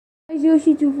Guys,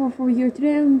 Yoshi244 here.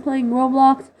 Today I'm playing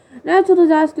Roblox Natural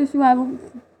Disaster Survival.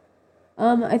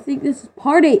 I think this is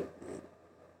part 8.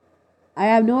 I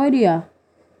have no idea.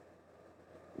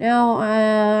 Now,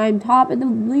 I'm top at the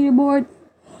leaderboard.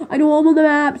 I know all of the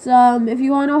maps. If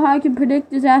you want to know how I can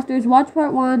predict disasters, watch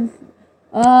part 1.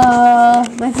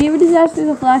 My favorite disaster is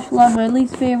a flash flood. My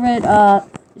least favorite,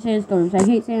 sandstorms. I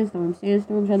hate sandstorms.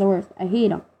 Sandstorms are the worst. I hate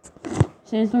them.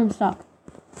 Sandstorms suck.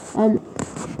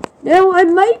 Now, I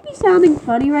might be sounding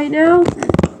funny right now,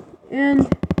 and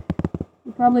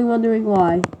you're probably wondering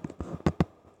why.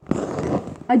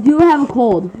 I do have a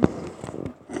cold.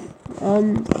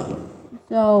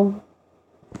 So,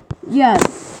 yeah,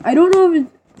 I don't know if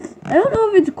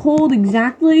it's cold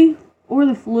exactly or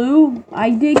the flu. I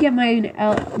did get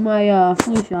my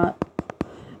flu shot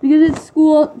because at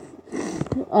school,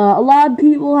 a lot of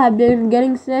people have been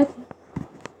getting sick.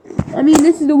 I mean,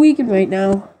 this is the weekend right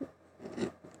now.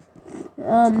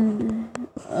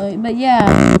 But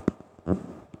yeah,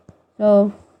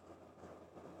 so,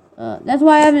 that's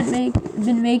why I haven't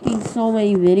been making so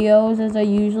many videos as I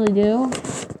usually do.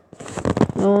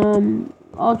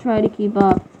 I'll try to keep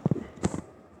up.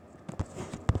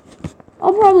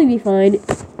 I'll probably be fine.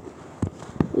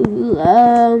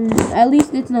 At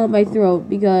least it's not my throat,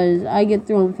 because I get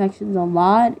throat infections a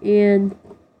lot, and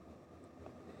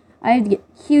I have to get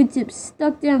Q-tips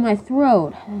stuck down my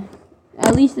throat.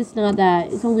 At least it's not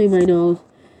that. It's only my nose.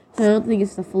 So I don't think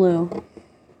it's the flu.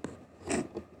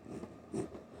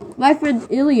 My friend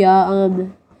Ilya,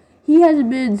 he hasn't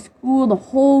been in school the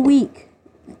whole week.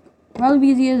 Probably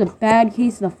because he has a bad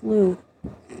case of the flu.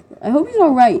 I hope he's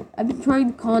alright. I've been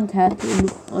trying to contact him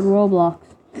on Roblox.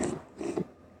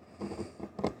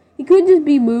 He could just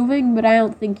be moving, but I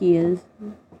don't think he is.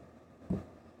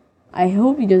 I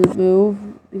hope he doesn't move,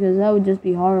 because that would just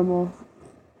be horrible.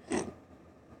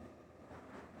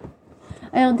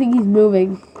 I don't think he's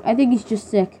moving. I think he's just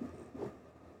sick.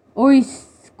 Or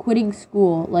he's quitting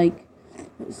school, like,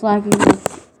 slacking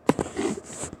off.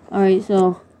 Alright,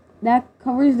 so, that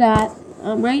covers that.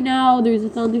 Right now, there's a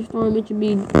thunderstorm. It should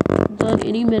be done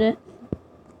any minute.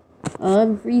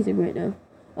 I'm freezing right now.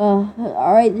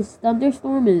 Alright, this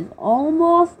thunderstorm is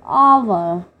almost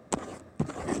over.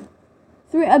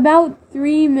 About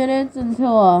 3 minutes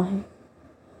until,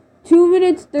 2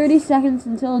 minutes, 30 seconds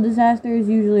until a disaster is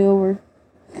usually over.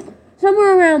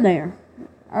 Somewhere around there.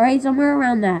 Alright, somewhere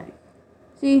around that.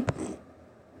 See?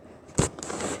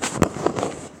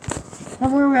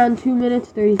 Somewhere around 2 minutes,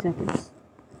 30 seconds.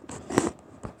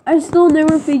 I still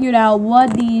never figured out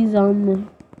what these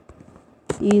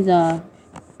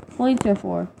points are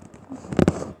for.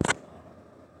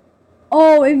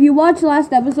 Oh, if you watched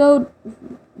last episode,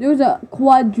 there was a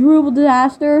quadruple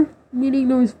disaster, meaning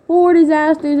there was 4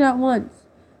 disasters at once.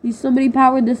 Somebody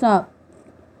powered this up.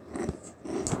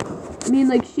 I mean,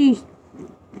 like, sheesh.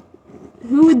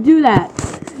 Who would do that?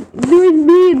 There was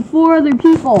me and 4 other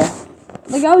people.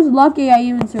 Like, I was lucky I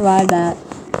even survived that.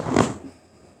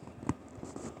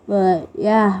 But,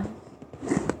 yeah.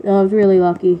 No, I was really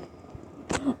lucky.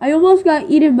 I almost got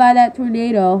eaten by that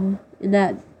tornado in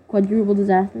that quadruple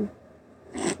disaster.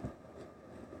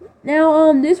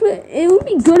 Now, it would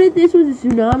be good if this was a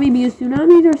tsunami, because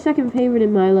tsunamis are second favorite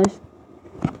in my list.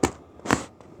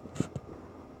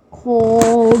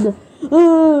 Cold.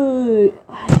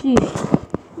 Jeez.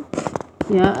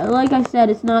 Yeah, like I said,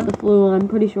 it's not the flu, I'm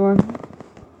pretty sure.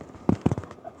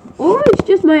 Or it's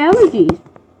just my allergies.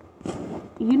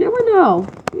 You never know.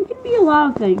 It could be a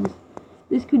lot of things.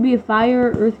 This could be a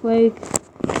fire, earthquake.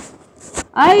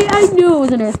 I knew it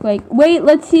was an earthquake. Wait,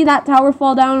 let's see that tower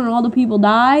fall down and all the people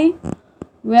die.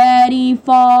 Ready,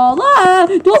 fall. Ah!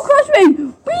 Don't crush me!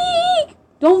 Beep!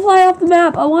 Don't fly off the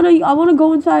map. I wanna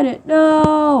go inside it.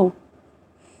 No.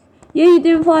 Yeah, you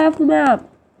didn't fly off the map.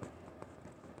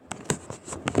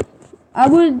 I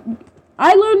learned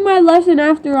my lesson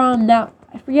after that.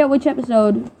 I forget which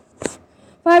episode.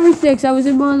 5 or 6. I was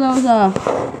in one of those.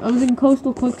 I was in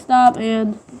Coastal Quick Stop,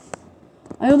 and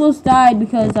I almost died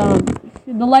because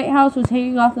the lighthouse was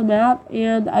hanging off the map,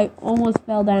 and I almost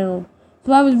fell down.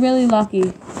 So I was really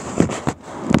lucky.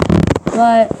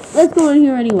 But let's go in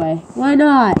here anyway. Why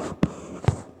not?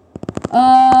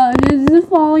 Is this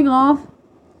falling off?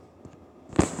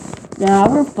 Yeah,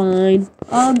 we're fine.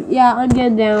 Yeah, I'm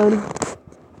getting down.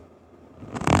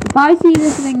 If I see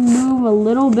this thing move a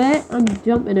little bit, I'm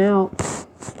jumping out.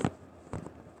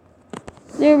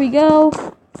 There we go.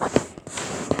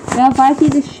 Now, if I see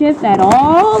this shift at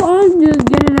all, I'm just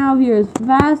getting out of here as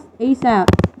fast ASAP.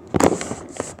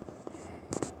 It's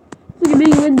like a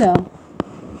mini window.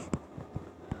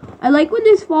 I like when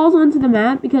this falls onto the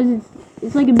map because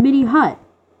it's like a mini hut.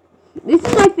 This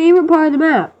is my favorite part of the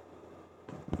map.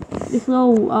 This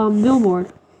little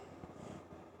billboard.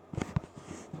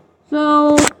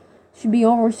 So should be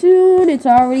over soon. It's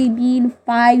already been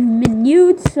 5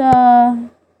 minutes.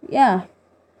 Yeah.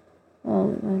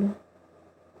 Oh my god.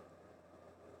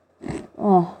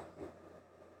 Oh.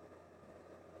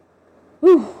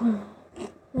 Whew.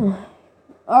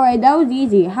 Alright, that was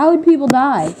easy. How would people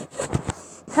die?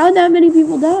 How'd that many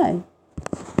people die?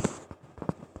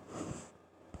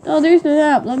 Oh, there's no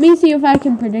map. Let me see if I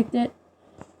can predict it.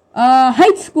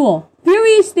 High school.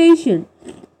 Furious Station.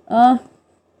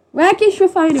 Rakish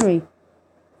Refinery.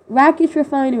 Rakish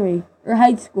Refinery. Or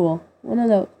high school. One of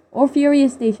those. Or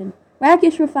Furious Station.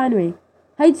 Rakish Refinery.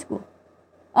 High school.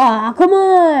 Ah, come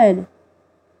on!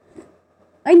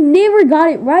 I never got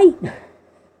it right.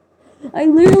 I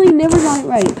literally never got it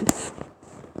right.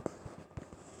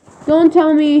 Don't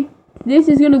tell me this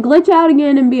is gonna glitch out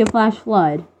again and be a flash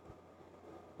flood.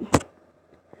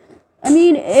 I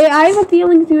mean, I have a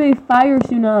feeling it's gonna be a fire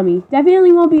tsunami.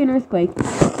 Definitely won't be an earthquake.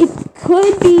 It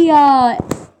could be a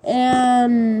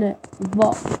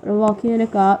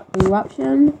volcanic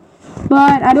eruption,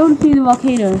 but I don't see the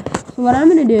volcano. So what I'm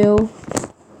gonna do,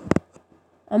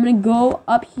 I'm gonna go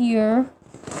up here.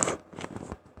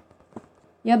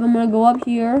 Yep, I'm gonna go up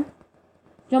here,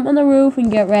 jump on the roof,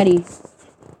 and get ready.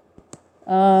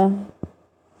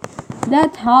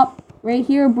 That top right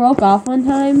here broke off one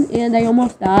time, and I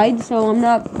almost died, so I'm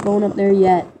not going up there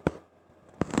yet.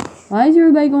 Why is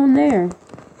everybody going there?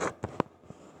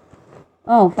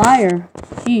 Oh, fire.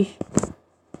 Sheesh.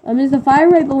 Is the fire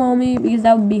right below me? Because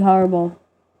that would be horrible.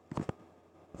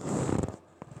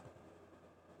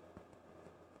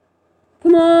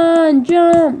 Come on,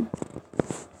 jump!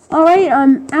 Alright,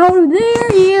 I'm out of there,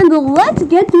 and let's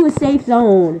get to a safe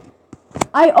zone.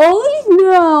 I always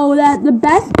know that the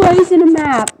best place in a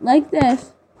map, like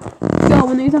this, to go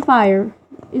when there's a fire,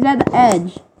 is at the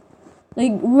edge.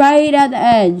 Like, right at the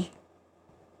edge.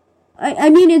 I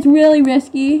mean, it's really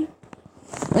risky.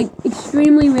 Like,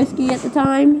 extremely risky at the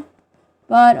time.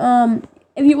 But,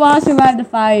 if you want to survive the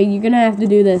fire, you're gonna have to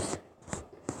do this.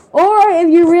 Or, if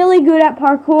you're really good at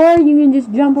parkour, you can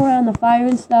just jump around the fire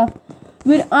and stuff.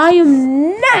 But I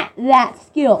am not that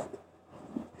skilled.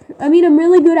 I mean, I'm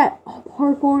really good at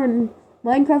parkour and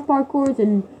Minecraft parkours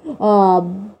and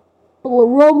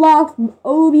Roblox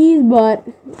OBs, but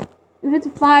if it's a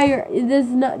fire,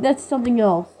 that's something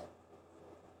else.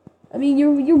 I mean,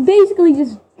 you're basically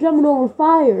just jumping over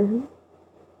fire.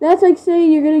 That's like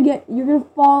saying you're gonna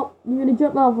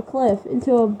jump off a cliff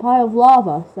into a pile of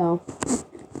lava. So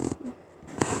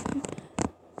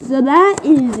that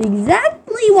is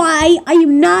exactly why I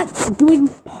am not doing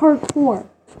parkour.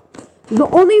 The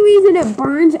only reason it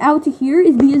burns out to here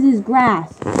is because it's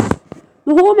grass.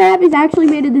 The whole map is actually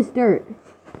made of this dirt.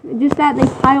 Just that they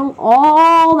piled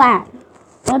all that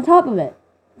on top of it.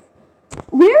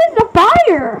 Where is the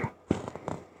fire?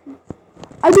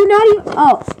 I do not even...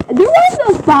 Oh, there was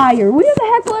no fire. Where the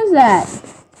heck was that?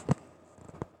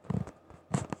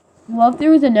 Well, if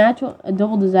there was a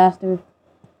double disaster.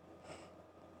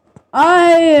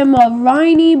 I am a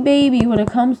whiny baby when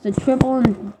it comes to triple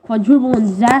and quadruple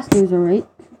disasters, alright?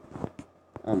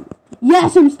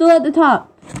 Yes, I'm still at the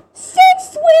top.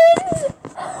 6 wins!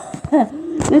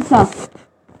 That sucks.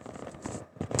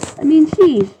 I mean,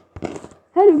 sheesh.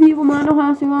 How do people not know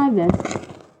how to survive this?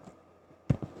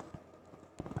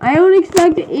 I don't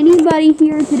expect anybody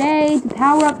here today to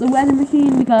power up the weather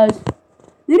machine because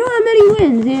they don't have many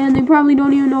wins and they probably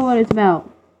don't even know what it's about.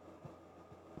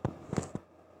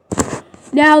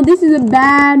 Now, this is a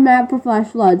bad map for flash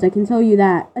floods, I can tell you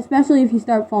that. Especially if you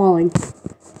start falling.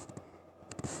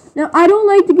 Now, I don't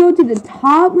like to go to the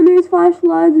top when there's flash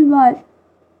floods, but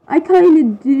I kind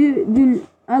of do.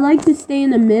 I like to stay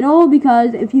in the middle,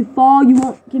 because if you fall, you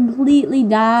won't completely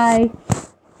die.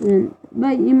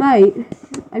 But you might.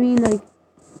 I mean, like,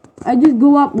 I just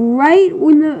go up right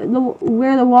when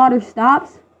where the water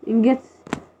stops, and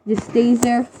just stays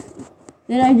there.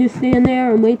 Then I just stand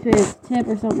there and wait for it to tip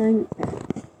or something.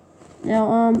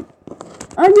 Now,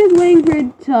 I'm just waiting for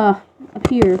it to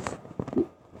appear.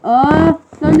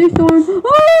 Thunderstorm.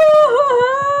 Ah!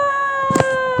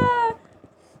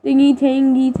 Stingy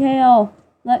tangy tail.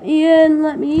 Let me in,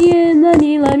 let me in, let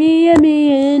me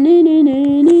in.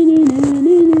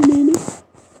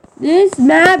 This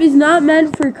map is not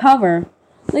meant for cover.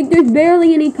 Like, there's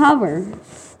barely any cover.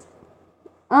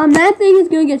 That thing is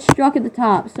gonna get struck at the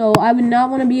top, so I would not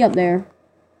want to be up there.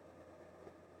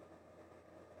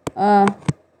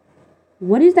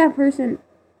 What is that person?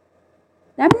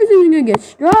 That person's gonna get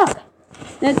struck.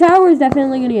 That tower is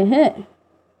definitely gonna get hit.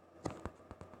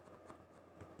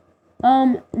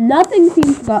 Nothing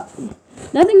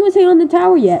was hit on the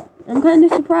tower yet. I'm kind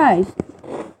of surprised.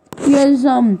 Because,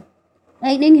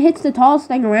 lightning hits the tallest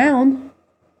thing around.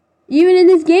 Even in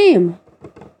this game.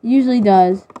 It usually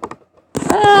does.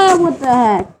 Ah, what the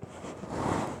heck?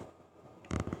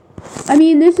 I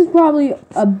mean, this is probably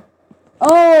a...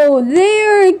 Oh,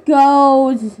 there it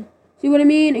goes. See what I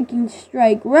mean? It can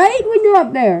strike right when you're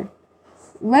up there.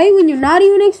 Right when you're not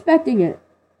even expecting it.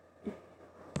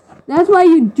 That's why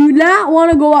you do not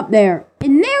want to go up there.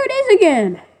 And there it is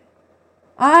again.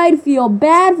 I'd feel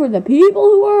bad for the people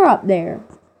who are up there.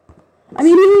 I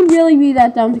mean, who would really be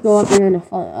that dumb to go up there in a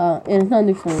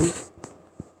thunderstorm?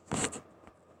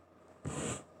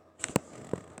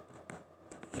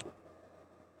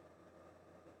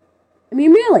 I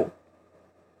mean, really.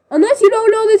 Unless you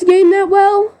don't know this game that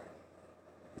well,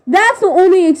 that's the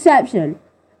only exception.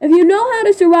 If you know how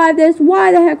to survive this,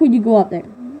 why the heck would you go up there?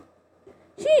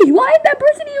 Jeez, why did that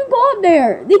person even go up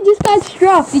there? They just got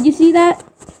struck. Did you see that?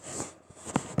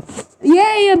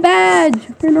 Yay, a badge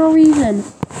for no reason.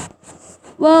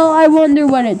 Well, I wonder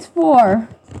what it's for.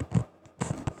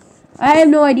 I have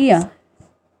no idea.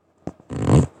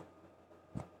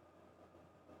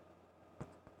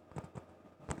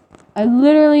 I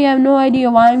literally have no idea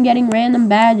why I'm getting random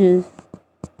badges.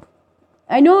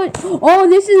 I know it. Oh,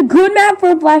 this is a good map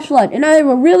for a flash flood. And I have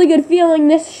a really good feeling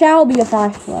this shall be a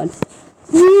flash flood.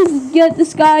 Please get the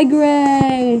sky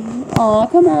gray. Aw,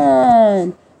 come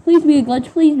on. Please be a glitch.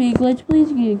 Please be a glitch.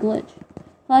 Please be a glitch.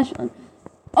 Flash flood.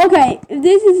 Okay, if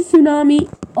this is a tsunami,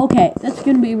 okay, that's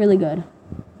going to be really good.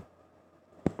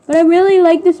 But I really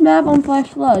like this map on flash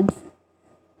floods.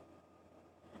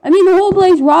 I mean, the whole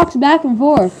place rocks back and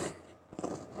forth.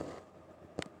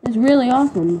 It's really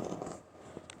awesome.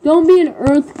 Don't be an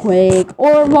earthquake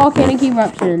or a volcanic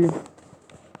eruption.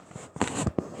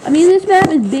 I mean, this map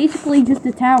is basically just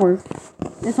a tower.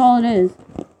 That's all it is.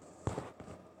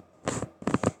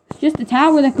 It's just a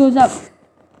tower that goes up.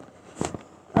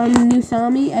 A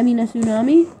tsunami.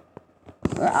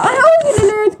 How is it an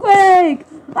earthquake?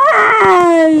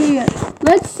 Ay!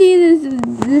 Let's see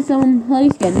this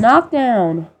place get knocked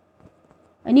down.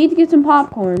 I need to get some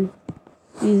popcorn.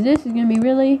 Because this is going to be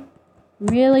really,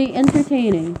 really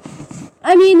entertaining.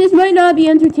 I mean, this might not be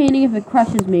entertaining if it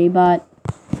crushes me, but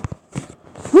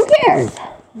who cares?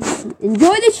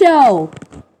 Enjoy the show.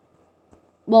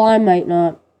 Well, I might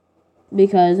not.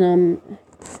 Because,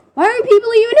 why are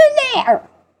people even in there?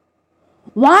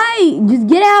 Why? Just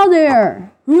get out of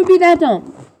there. Who would be that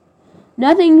dumb?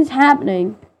 Nothing's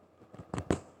happening.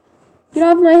 Get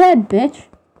off my head, bitch.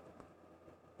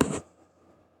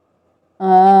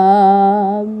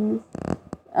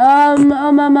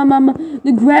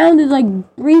 The ground is like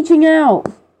breaching out.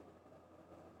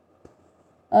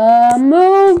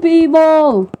 Move,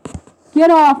 people.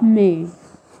 Get off me.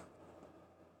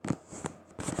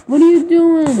 What are you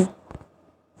doing?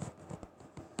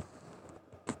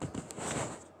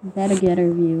 Better get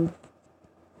a view.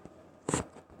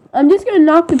 I'm just gonna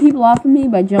knock the people off of me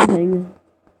by jumping.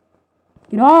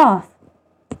 Get off.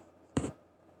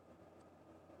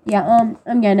 Yeah,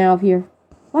 I'm getting out of here.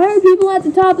 Why are people at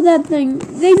the top of that thing?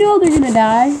 They know they're gonna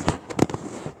die.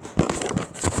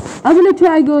 I'm gonna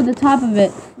try to go to the top of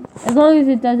it. As long as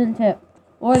it doesn't tip.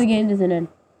 Or the game doesn't end.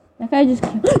 That guy just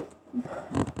killed.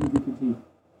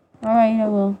 Alright, I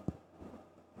will.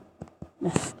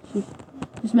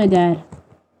 Just my dad.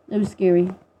 That was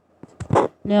scary.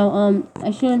 Now,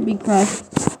 I shouldn't be crushed.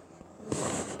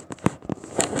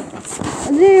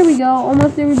 There we go.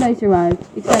 Almost everybody survived.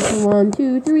 Except for 1,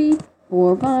 2, 3,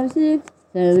 4, 5, 6,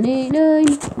 7, 8, 9.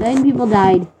 9 people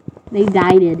died. They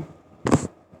died.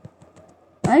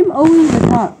 I'm always the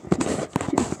top.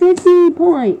 50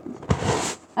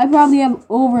 points. I probably have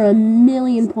over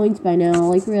 1,000,000 points by now.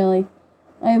 Like, really.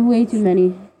 I have way too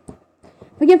many.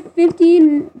 If I get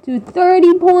 15 to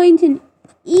 30 points in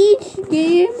each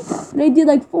game, and I did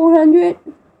like 400,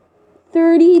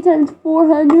 30 times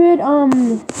 400,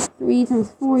 3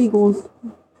 times 4 equals...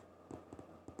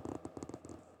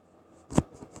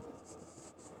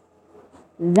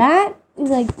 That is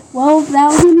like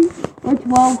 12,000 or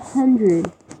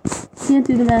 1,200. Can't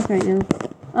do the math right now.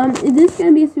 Is this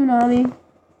gonna be a tsunami?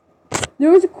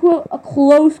 There was a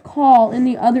close call in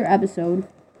the other episode.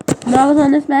 When I was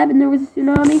on this map and there was a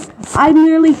tsunami, I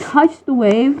nearly touched the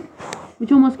wave,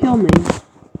 which almost killed me.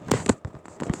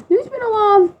 There's been a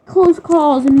lot of close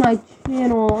calls in my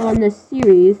channel on this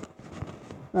series,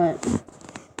 but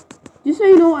just so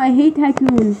you know, I hate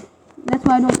tycoons. That's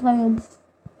why I don't play them.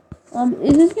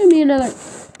 Is this gonna be another...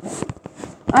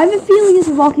 I have a feeling it's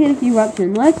a volcanic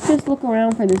eruption. Let's just look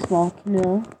around for this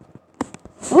volcano.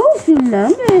 Oh,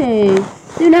 tsunami!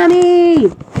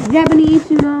 Tsunami! Japanese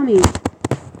tsunami!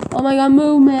 Oh my god,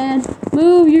 move, man.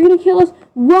 Move, you're gonna kill us.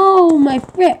 Whoa, my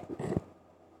frick.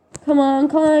 Come on,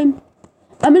 climb.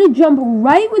 I'm gonna jump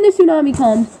right when the tsunami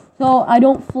comes so I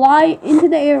don't fly into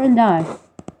the air and die.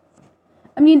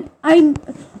 I mean, I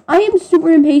am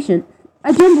super impatient.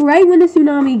 I jump right when the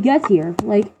tsunami gets here.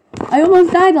 Like, I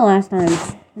almost died the last time.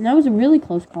 And that was a really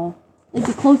close call. Like,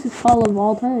 the closest call of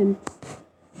all time.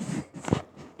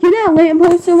 Can that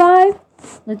lamppost survive?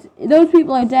 Those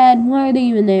people are dead. Why are they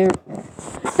even there?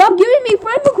 Stop giving me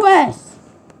friend requests!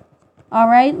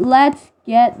 Alright, let's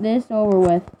get this over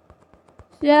with.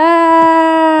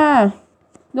 Yeah!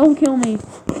 Don't kill me.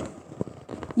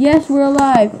 Yes, we're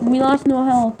alive. We lost no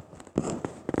health.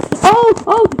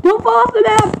 Oh, don't fall off the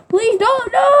map! Please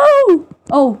don't, no!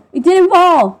 Oh, it didn't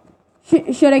fall.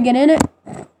 Should I get in it?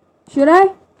 Should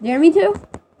I? Dare me to?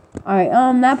 Alright,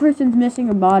 that person's missing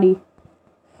a body.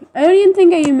 I don't even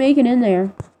think I can make it in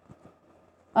there.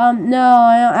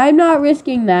 No, I'm not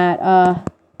risking that.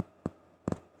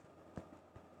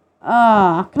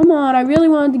 Come on, I really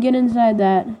wanted to get inside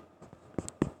that.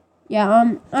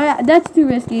 Yeah, that's too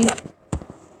risky.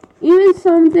 Even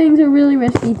some things are really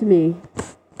risky to me.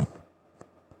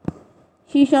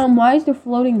 Shishan, why is there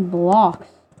floating blocks?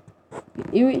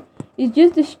 It's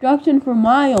just destruction for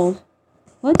miles.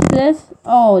 What's this?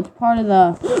 Oh, it's part of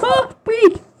the... Ah!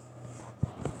 Freak!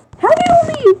 How did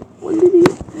only...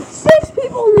 6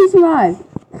 people only survived,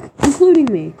 including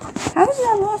me. How is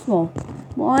that possible?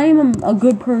 Well, I am a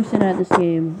good person at this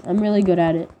game. I'm really good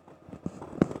at it.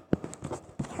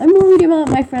 I'm worried about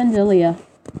my friend Ilya.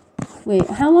 Wait,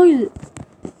 how long is it?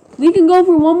 We can go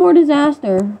for one more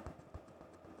disaster.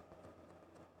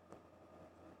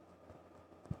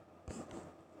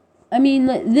 I mean,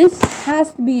 this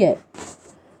has to be it.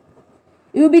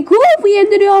 It would be cool if we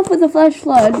ended it off with a flash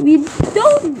flood. We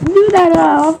don't do that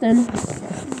often.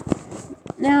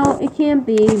 Now, it can't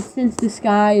be, since the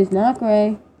sky is not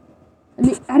gray. I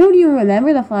mean, I don't even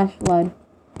remember the flash flood.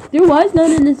 There was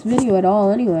none in this video at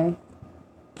all, anyway.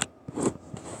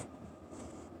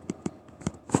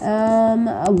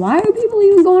 Why are people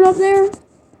even going up there?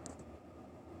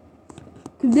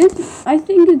 This, I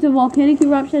think it's a volcanic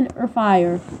eruption or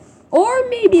fire. Or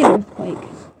maybe an earthquake.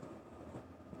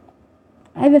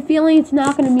 I have a feeling it's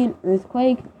not going to be an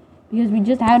earthquake because we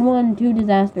just had 2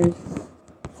 disasters.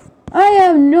 I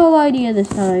have no idea this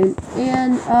time.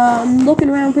 And I'm looking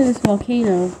around for this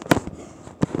volcano.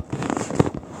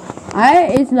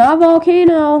 It's not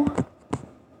volcano.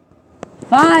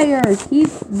 Fire. Keep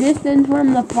distance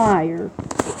from the fire.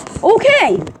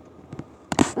 Okay.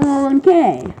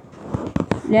 Okay.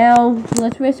 Now,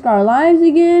 let's risk our lives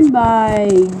again by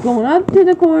going up to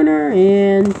the corner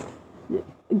and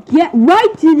get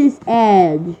right to this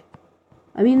edge.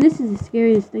 I mean, this is the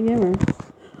scariest thing ever.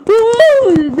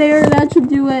 Ooh, there, that should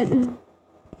do it.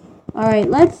 Alright,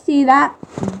 let's see that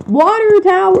water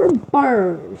tower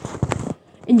burn.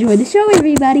 Enjoy the show,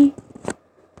 everybody.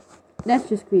 That's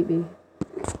just creepy.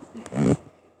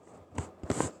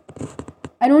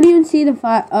 I don't even see the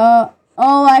fire. Oh,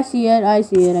 I see it.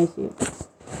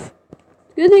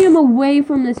 It's a good thing I'm away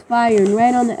from this fire and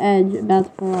right on the edge, about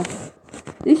to fall off.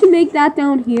 They should make that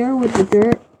down here with the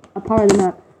dirt a part of the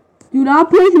map. Do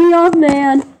not push me off,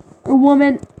 man. Or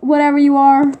woman, whatever you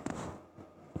are.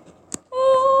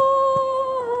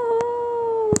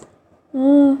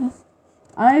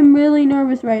 I'm really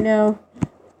nervous right now.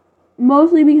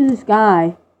 Mostly because of the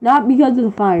sky. Not because of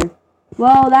the fire.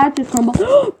 Well, that just crumbled.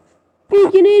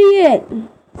 Freaking idiot!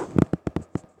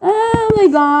 Oh my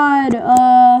god.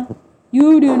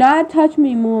 You do not touch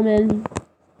me, woman.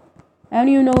 I don't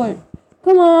even know what.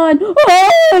 Come on.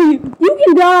 Oh, you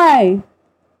can die.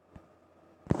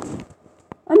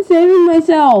 I'm saving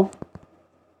myself.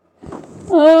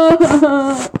 Oh,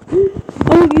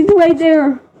 he's right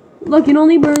there. Look, it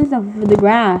only burns the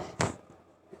grass.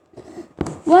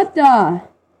 What the?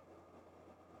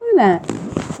 Look at that.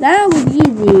 That was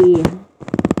easy.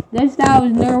 That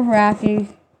was nerve-wracking.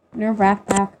 Nerve-wrack.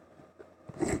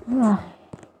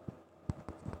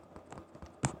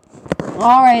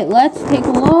 Alright, let's take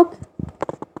a look.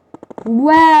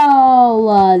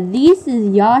 Well, this is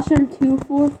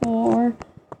Yasham244.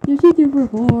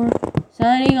 Yoshi244.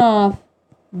 Signing off.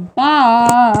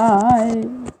 Bye.